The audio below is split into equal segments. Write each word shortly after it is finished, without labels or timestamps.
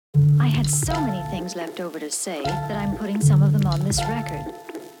had so many things left over to say that I'm putting some of them on this record.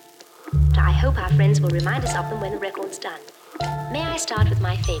 I hope our friends will remind us of them when the record's done. May I start with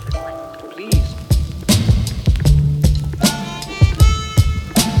my favorite one? Please.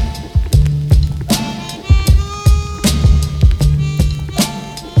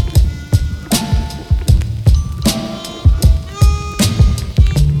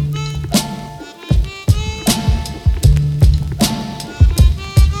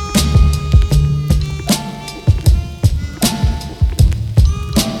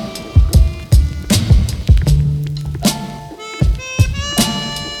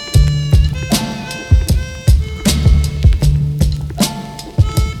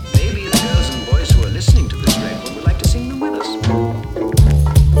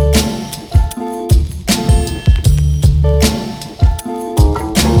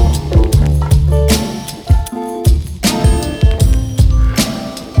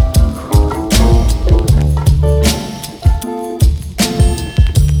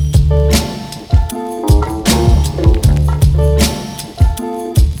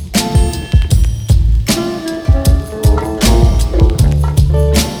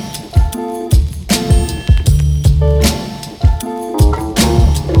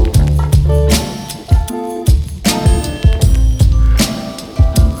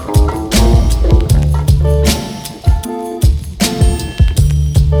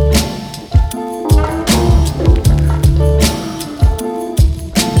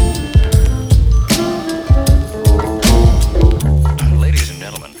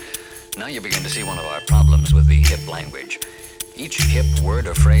 Each hip word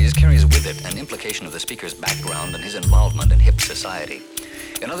or phrase carries with it an implication of the speaker's background and his involvement in hip society.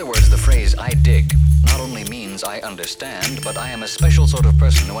 In other words, the phrase, "I dig," not only means I understand, but I am a special sort of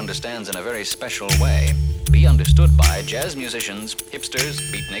person who understands in a very special way. Be understood by jazz musicians, hipsters,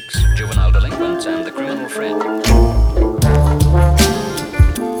 beatniks, juvenile delinquents, and the criminal friend.